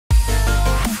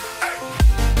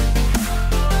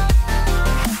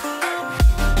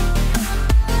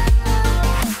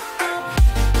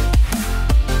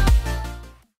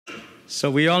So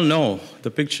we all know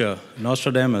the picture,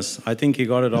 Nostradamus. I think he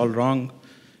got it all wrong.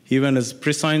 Even his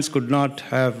prescience could not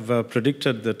have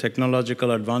predicted the technological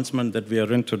advancement that we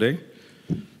are in today,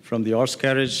 from the horse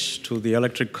carriage to the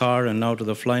electric car and now to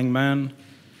the flying man,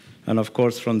 and of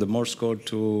course from the Morse code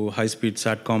to high-speed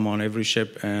SATCOM on every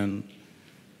ship and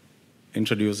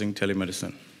introducing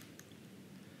telemedicine.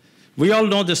 We all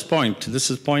know this point. This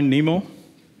is Point Nemo.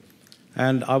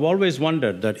 And I've always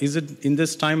wondered that is it in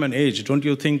this time and age, don't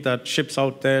you think that ships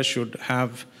out there should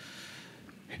have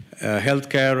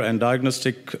healthcare and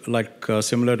diagnostic like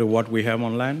similar to what we have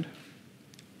on land?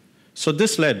 So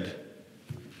this led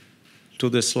to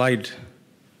this slide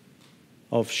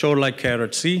of shore-like care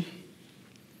at sea.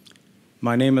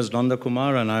 My name is Nanda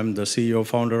Kumar, and I'm the CEO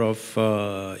founder of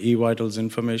Evitalz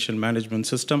Information Management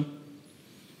System.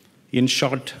 In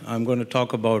short, I'm going to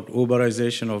talk about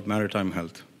Uberization of maritime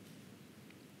health.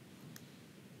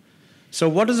 So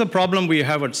what is the problem we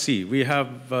have at sea? We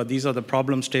have, these are the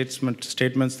problem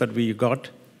statements that we got.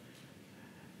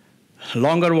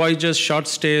 Longer voyages, short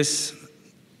stays,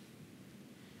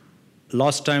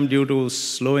 lost time due to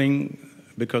slowing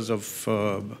because of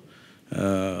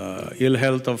ill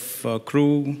health of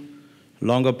crew,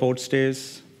 longer port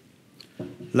stays,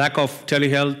 lack of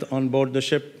telehealth on board the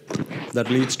ship that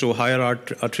leads to higher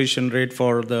attrition rate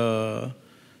for the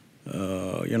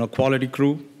quality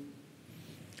crew.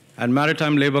 And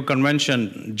Maritime Labor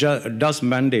Convention does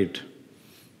mandate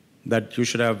that you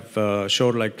should have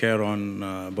shore-like care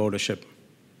on board a ship.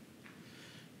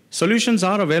 Solutions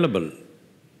are available,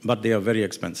 but they are very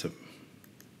expensive.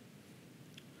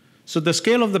 So the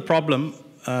scale of the problem,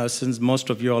 since most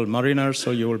of you are mariners,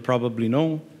 so you will probably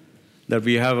know that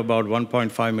we have about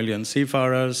 1.5 million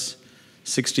seafarers,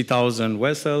 60,000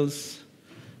 vessels,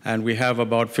 and we have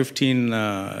about 15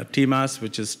 TMAS,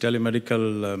 which is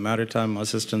telemedical maritime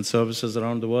assistance services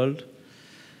around the world.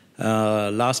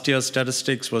 Last year's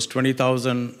statistics was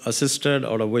 20,000 assisted,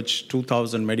 out of which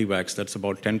 2,000 medivacs, that's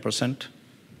about 10%.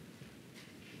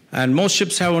 And most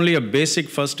ships have only a basic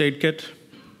first aid kit.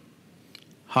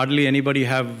 Hardly anybody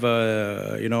have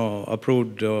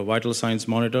approved vital signs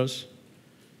monitors.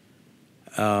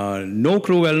 No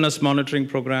crew wellness monitoring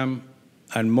program,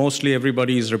 and mostly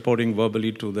everybody is reporting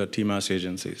verbally to the TMAS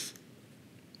agencies.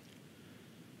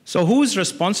 So who is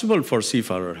responsible for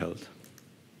seafarer health?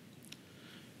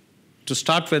 To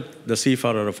start with, the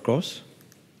seafarer, of course,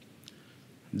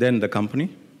 then the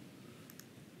company,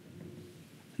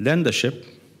 then the ship,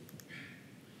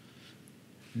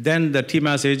 then the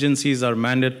TMAS agencies are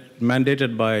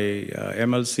mandated by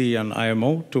MLC and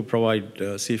IMO to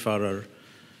provide seafarer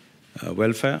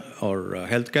welfare or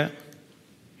healthcare.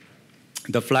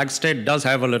 The flag state does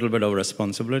have a little bit of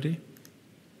responsibility.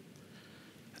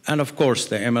 And of course,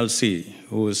 the MLC,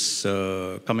 who is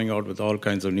coming out with all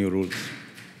kinds of new rules.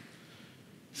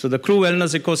 So the crew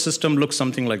wellness ecosystem looks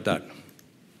something like that.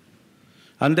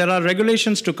 And there are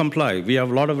regulations to comply. We have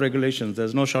a lot of regulations.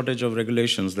 There's no shortage of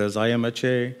regulations. There's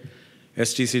IMHA,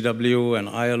 STCW, and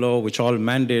ILO, which all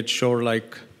mandate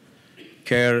shore-like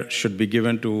care should be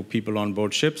given to people on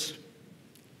board ships.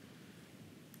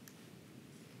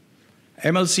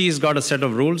 MLC has got a set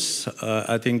of rules.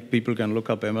 I think people can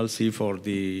look up MLC for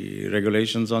the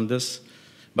regulations on this.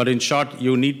 But in short,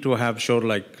 you need to have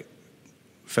shore-like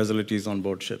facilities on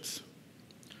board ships.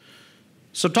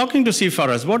 So talking to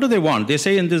seafarers, what do they want? They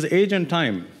say in this age and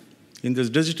time, in this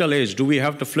digital age, do we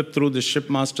have to flip through the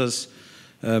shipmaster's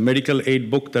medical aid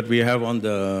book that we have on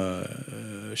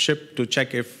the ship to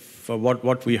check if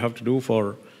what we have to do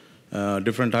for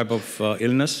different type of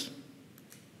illness?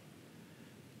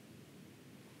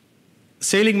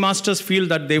 Sailing masters feel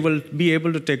that they will be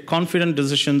able to take confident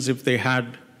decisions if they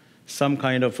had some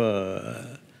kind of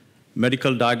a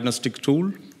medical diagnostic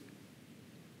tool.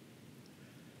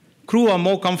 Crew are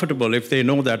more comfortable if they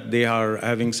know that they are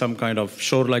having some kind of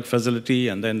shore-like facility,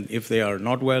 and then if they are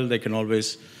not well, they can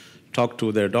always talk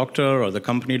to their doctor or the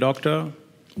company doctor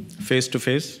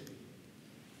face-to-face.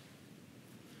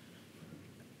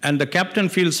 And the captain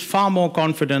feels far more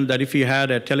confident that if he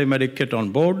had a telemedic kit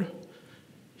on board,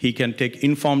 he can take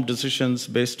informed decisions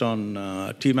based on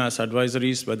TMAS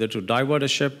advisories, whether to divert a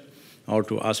ship or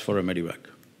to ask for a medevac.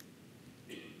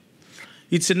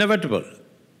 It's inevitable.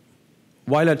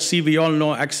 While at sea, we all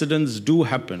know accidents do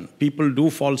happen. People do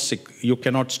fall sick. You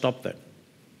cannot stop that.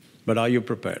 But are you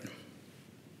prepared?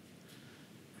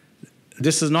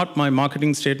 This is not my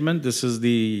marketing statement. This is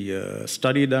the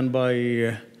study done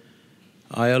by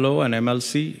ILO and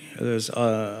MLC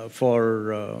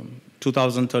for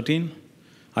 2013.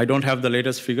 I don't have the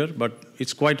latest figure, but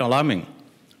it's quite alarming.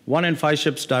 1 in 5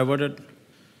 ships diverted,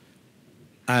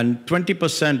 And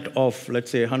 20% of, let's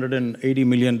say, $180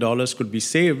 million could be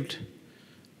saved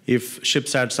if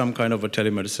ships had some kind of a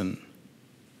telemedicine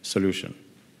solution.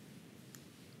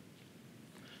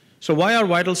 So why are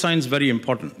vital signs very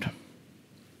important?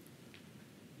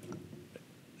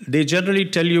 They generally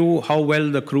tell you how well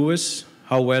the crew is,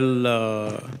 how well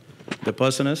the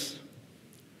person is.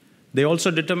 They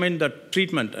also determine the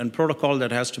treatment and protocol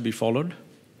that has to be followed.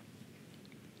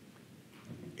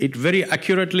 It very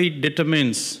accurately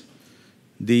determines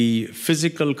the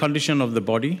physical condition of the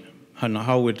body and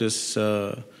how it is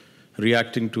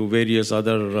reacting to various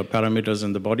other parameters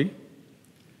in the body.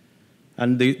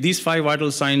 And these 5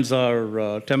 vital signs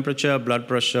are temperature, blood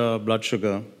pressure, blood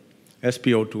sugar,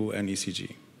 SpO2, and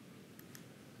ECG.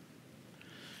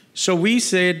 So we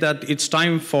say that it's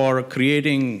time for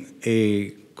creating a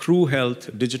crew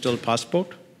health digital passport.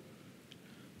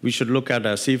 We should look at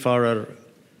a seafarer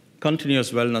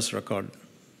continuous wellness record,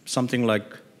 something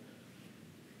like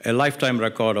a lifetime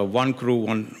record of one crew,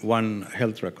 one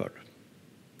health record.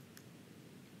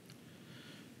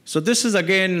 So this is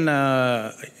again,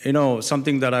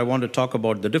 something that I want to talk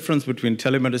about, the difference between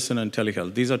telemedicine and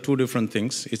telehealth. These are 2 different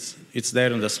things. It's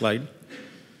there in the slide.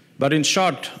 But in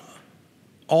short,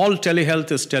 all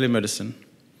telehealth is telemedicine,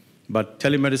 but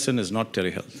telemedicine is not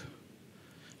telehealth.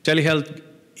 Telehealth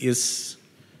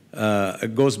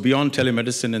goes beyond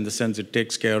telemedicine in the sense it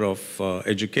takes care of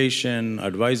education,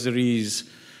 advisories,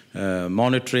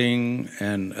 monitoring,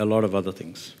 and a lot of other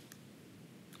things.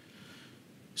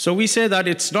 So we say that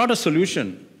it's not a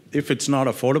solution if it's not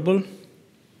affordable,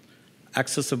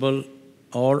 accessible,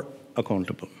 or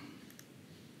accountable.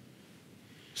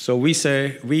 So we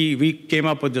say, we came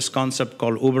up with this concept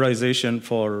called Uberization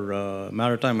for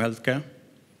maritime healthcare.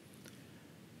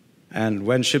 And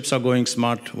when ships are going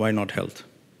smart, why not health?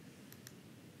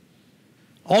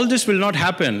 All this will not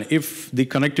happen if the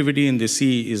connectivity in the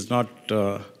sea is not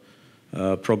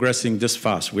progressing this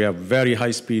fast. We have very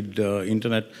high-speed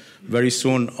internet. Very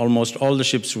soon, almost all the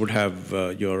ships would have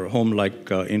your home-like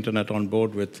internet on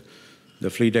board with the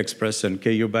Fleet Express and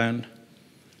KU band.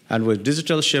 And with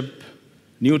digital ship,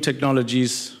 new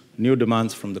technologies, new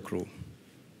demands from the crew.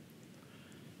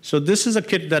 So this is a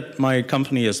kit that my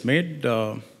company has made.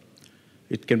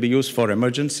 It can be used for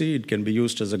emergency. It can be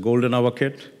used as a golden hour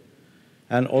kit.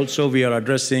 And also, we are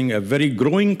addressing a very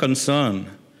growing concern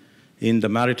in the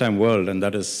maritime world, and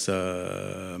that is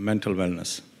mental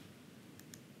wellness.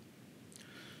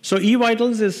 So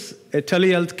Evitalz is a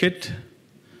telehealth kit.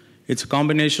 It's a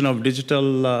combination of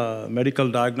digital medical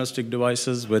diagnostic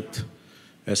devices with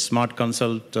a smart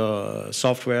consult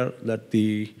software that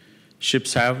the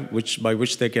ships have, by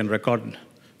which they can record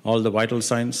all the vital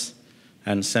signs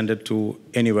and send it to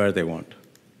anywhere they want.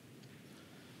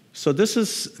 So this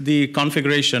is the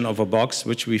configuration of a box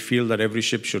which we feel that every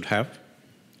ship should have.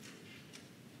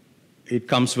 It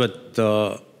comes with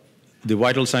the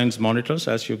vital signs monitors,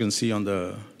 as you can see on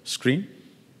the screen.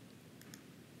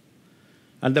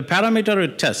 And the parameter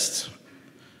it tests,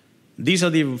 these are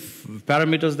the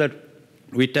parameters that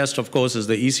we test, of course, is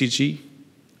the ECG,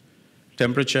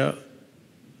 temperature,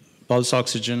 pulse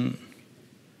oxygen,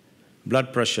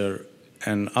 blood pressure,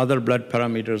 and other blood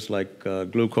parameters like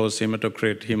glucose,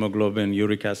 hematocrit, hemoglobin,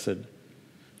 uric acid,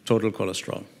 total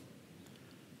cholesterol.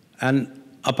 And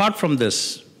apart from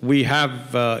this, we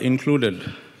have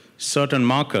included certain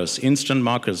markers, instant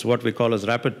markers, what we call as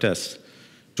rapid tests,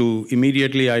 to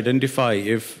immediately identify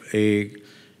if a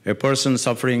person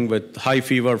suffering with high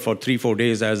fever for 3-4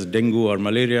 days has dengue or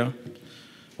malaria,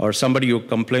 or somebody who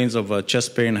complains of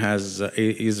chest pain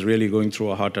is really going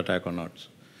through a heart attack or not.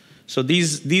 So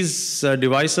these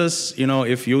devices,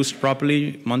 if used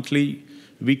properly, monthly,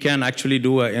 we can actually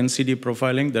do a NCD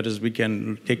profiling. That is, we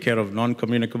can take care of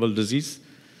non-communicable disease.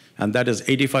 And that is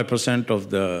 85% of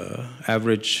the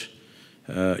average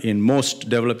in most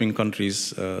developing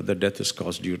countries the death is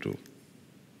caused due to.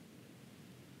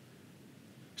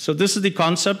 So this is the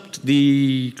concept.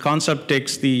 The concept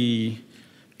takes the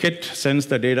kit, sends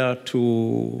the data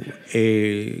to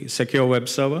a secure web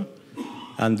server,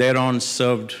 and thereon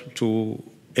served to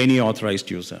any authorized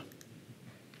user.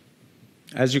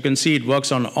 As you can see, it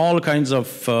works on all kinds of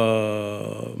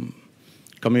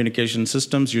communication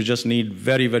systems. You just need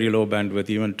very, very low bandwidth.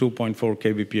 Even 2.4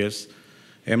 kbps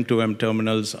M2M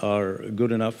terminals are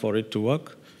good enough for it to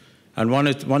work. And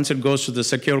once it goes to the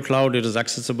secure cloud, it is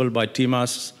accessible by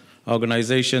TMAS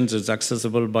organizations. It's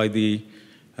accessible by the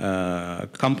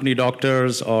company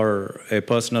doctors or a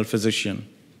personal physician.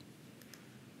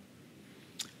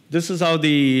 This is how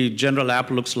the general app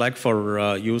looks like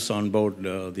for use on board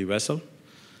the vessel.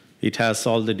 It has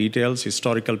all the details,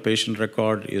 historical patient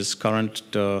record, his current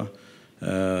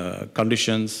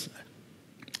conditions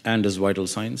and his vital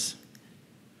signs.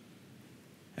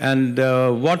 And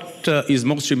what is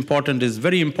most important is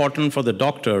very important for the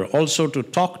doctor also to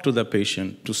talk to the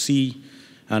patient to see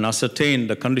and ascertain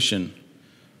the condition,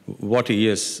 what he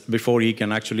is, before he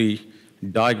can actually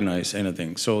diagnose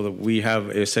anything. So we have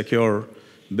a secure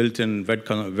built-in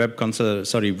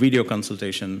video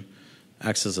consultation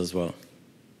access as well.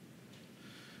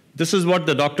 This is what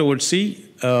the doctor would see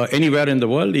anywhere in the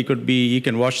world. He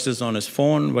can watch this on his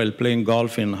phone while playing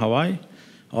golf in Hawaii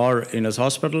or in his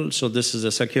hospital. So this is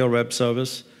a secure web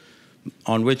service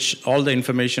on which all the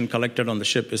information collected on the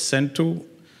ship is sent to,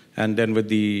 and then with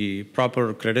the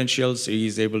proper credentials, he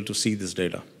is able to see this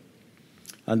data.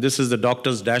 And this is the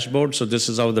doctor's dashboard. So this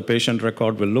is how the patient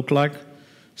record will look like.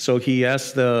 So he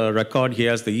has the record, he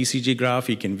has the ECG graph,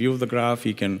 he can view the graph,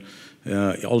 he can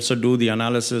also do the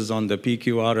analysis on the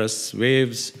PQRS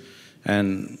waves,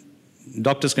 and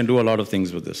doctors can do a lot of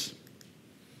things with this.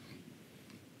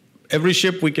 Every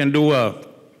ship we can do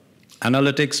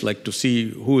analytics, like to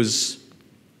see who is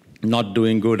not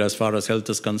doing good as far as health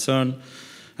is concerned.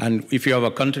 And if you have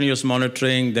a continuous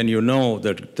monitoring, then you know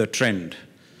the trend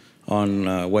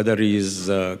on whether he's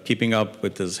keeping up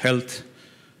with his health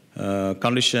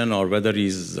condition or whether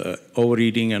he's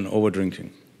overeating and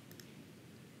overdrinking.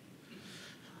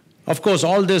 Of course,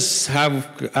 all this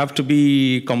have to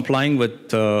be complying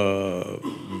with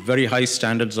very high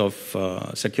standards of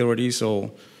security.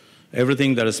 So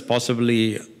everything that is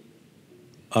possibly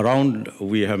around,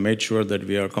 we have made sure that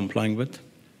we are complying with.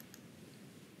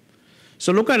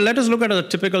 So let us look at a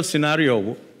typical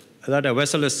scenario that a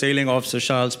vessel is sailing off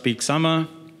Seychelles peak summer,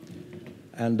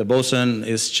 and the bosun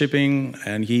is chipping,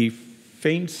 and he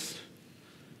faints.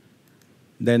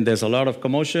 Then there's a lot of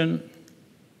commotion.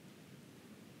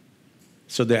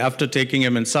 So after taking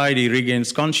him inside, he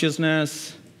regains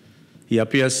consciousness. He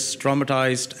appears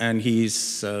traumatized, and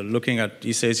he's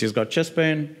he says he's got chest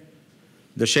pain.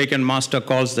 The shaken master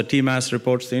calls the TMAS,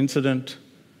 reports the incident,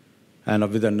 and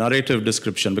with a narrative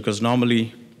description, because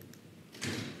normally,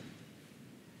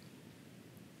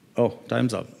 oh,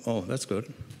 time's up. Oh, that's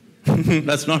good.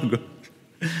 That's not good.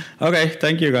 Okay,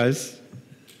 thank you, guys.